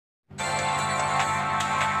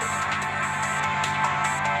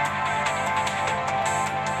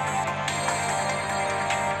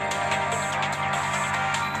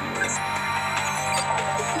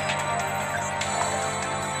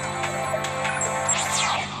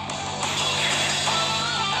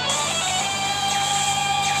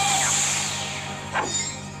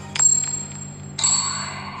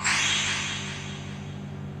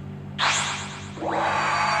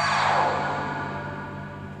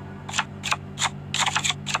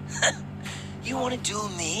You want to duel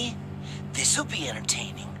me? This'll be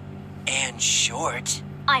entertaining. And short.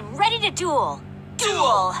 I'm ready to duel.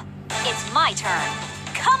 Duel! It's my turn.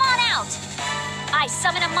 Come on out! I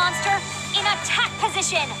summon a monster in attack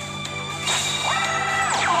position.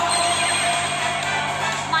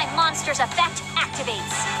 My monster's effect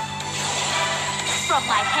activates. From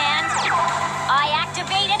my hand, I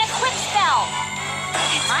activate an equip spell.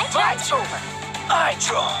 My turn's over. I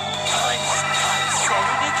draw. I'm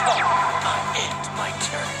setting it up. I end my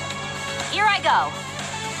turn. Here I go.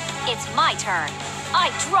 It's my turn.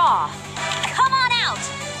 I draw. Come on out!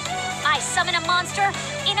 I summon a monster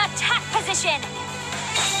in attack position.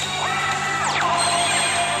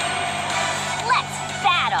 Let's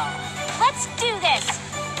battle. Let's do this.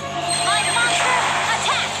 My monster,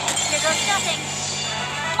 attack! Here goes nothing.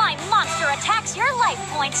 My monster attacks your life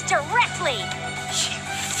points directly. You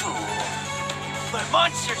fool. My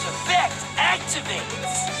monster's effect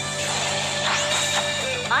activates.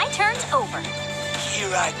 My turn's over.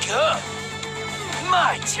 Here I go.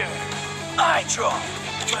 My turn. I draw.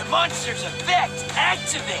 My monster's effect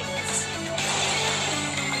activates.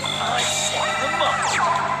 I set the monster.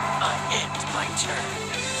 I end my turn.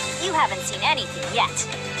 You haven't seen anything yet.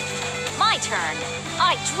 My turn.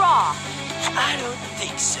 I draw. I don't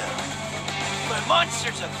think so. My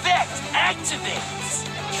monster's effect activates.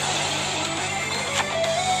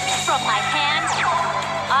 From my hand,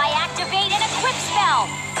 I activate an equip spell.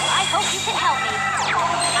 I hope you can help me.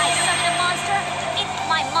 I summon a monster.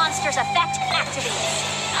 My monster's effect activates.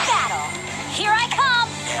 Battle. Here I come.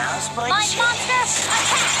 Now's my chance. Monster,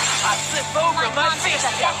 attack. I flip over my monster's face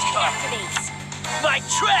effect card. activates. My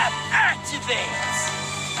trap activates.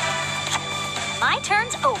 My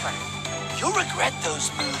turn's over. You'll regret those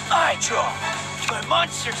moves. I draw. My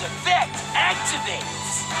monster's effect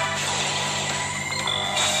activates.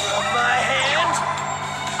 From my hand,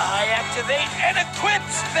 I activate an equip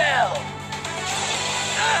spell.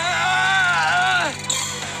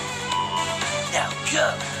 Now go.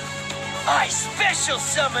 I special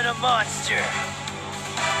summon a monster.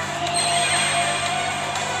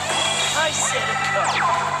 I set a card.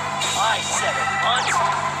 I set a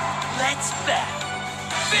monster. Let's battle.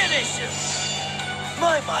 Finish him.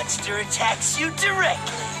 My monster attacks you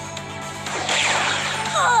directly.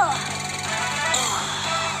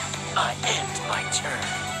 I end my turn.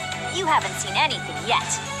 You haven't seen anything yet.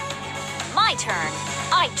 My turn.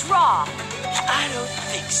 I draw. I don't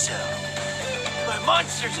think so. My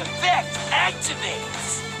monster's effect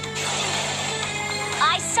activates.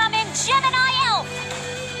 I summon Gemini Elf.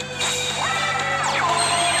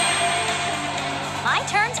 My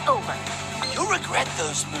turn's over. You'll regret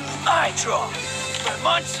those moves. I draw. My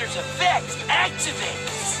monster's effect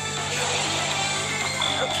activates.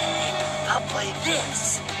 Okay, I'll play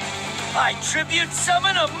this. I tribute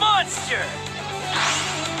summon a monster.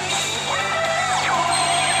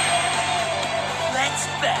 Let's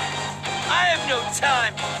battle. I have no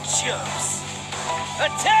time for jokes.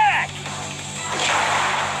 Attack!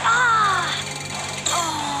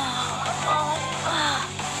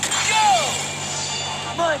 Go!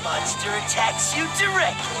 My monster attacks you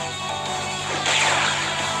directly.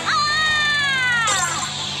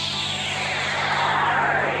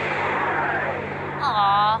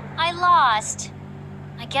 Aw, I lost.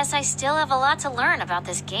 I guess I still have a lot to learn about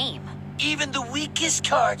this game. Even the weakest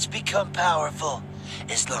cards become powerful,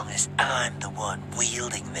 as long as I'm the one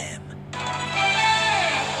wielding them.